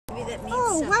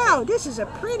Oh, this is a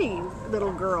pretty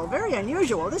little girl, very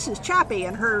unusual. This is Chappy,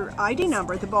 and her ID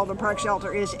number at the Baldwin Park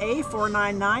shelter is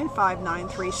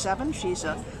A4995937. She's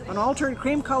an altered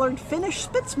cream-colored Finnish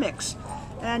Spitz mix.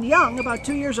 And young, about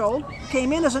 2 years old,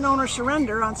 came in as an owner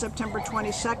surrender on September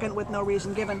 22nd with no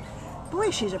reason given.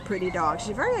 Boy, she's a pretty dog.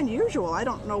 She's very unusual. I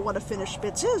don't know what a Finnish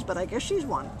Spitz is, but I guess she's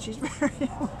one. She's very...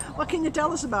 What can you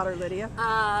tell us about her, Lydia?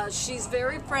 She's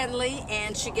very friendly,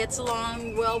 and she gets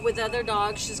along well with other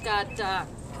dogs. She's got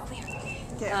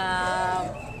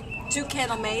 2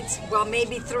 kennel mates, well,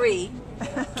 maybe 3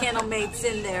 kennel mates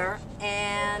in there.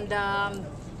 And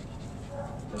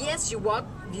yes, you walk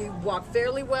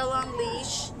fairly well on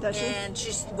leash. Does she? And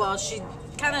she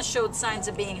kind of showed signs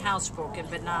of being housebroken,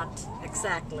 but not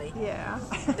exactly. Yeah.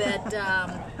 But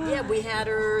yeah, we had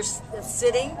her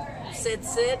sitting, sit.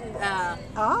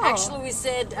 Actually, we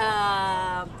said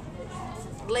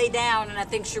lay down, and I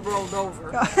think she rolled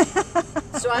over.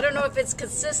 So I don't know if it's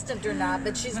consistent or not,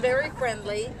 but she's very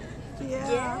friendly.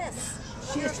 Yeah. Yes.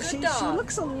 She dog.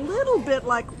 looks a little bit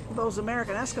like those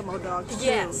American Eskimo dogs, too.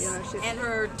 Yes, You know, and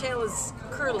her tail is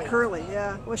curly. Curly,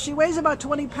 yeah. Well, she weighs about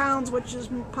 20 pounds, which is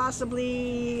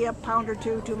possibly a pound or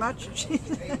two too much.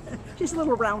 She's a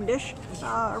little roundish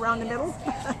around the middle.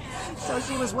 So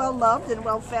she was well loved and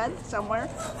well fed somewhere.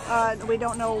 We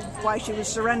don't know why she was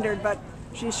surrendered, but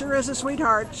she sure is a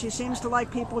sweetheart. She seems to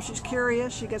like people. She's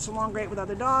curious. She gets along great with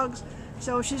other dogs.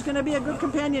 So she's going to be a good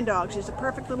companion dog. She's a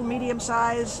perfect little medium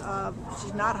size.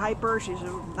 She's not hyper. She's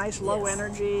a nice low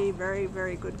energy. Very,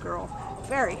 very good girl.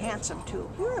 Very handsome,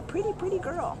 too. You're a pretty, pretty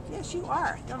girl. Yes, you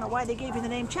are. Don't know why they gave you the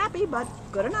name Chappy, but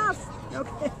good enough.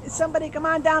 Okay, somebody come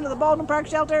on down to the Baldwin Park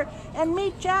shelter and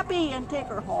meet Chappy and take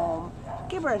her home.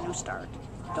 Give her a new start.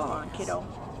 Go on, kiddo.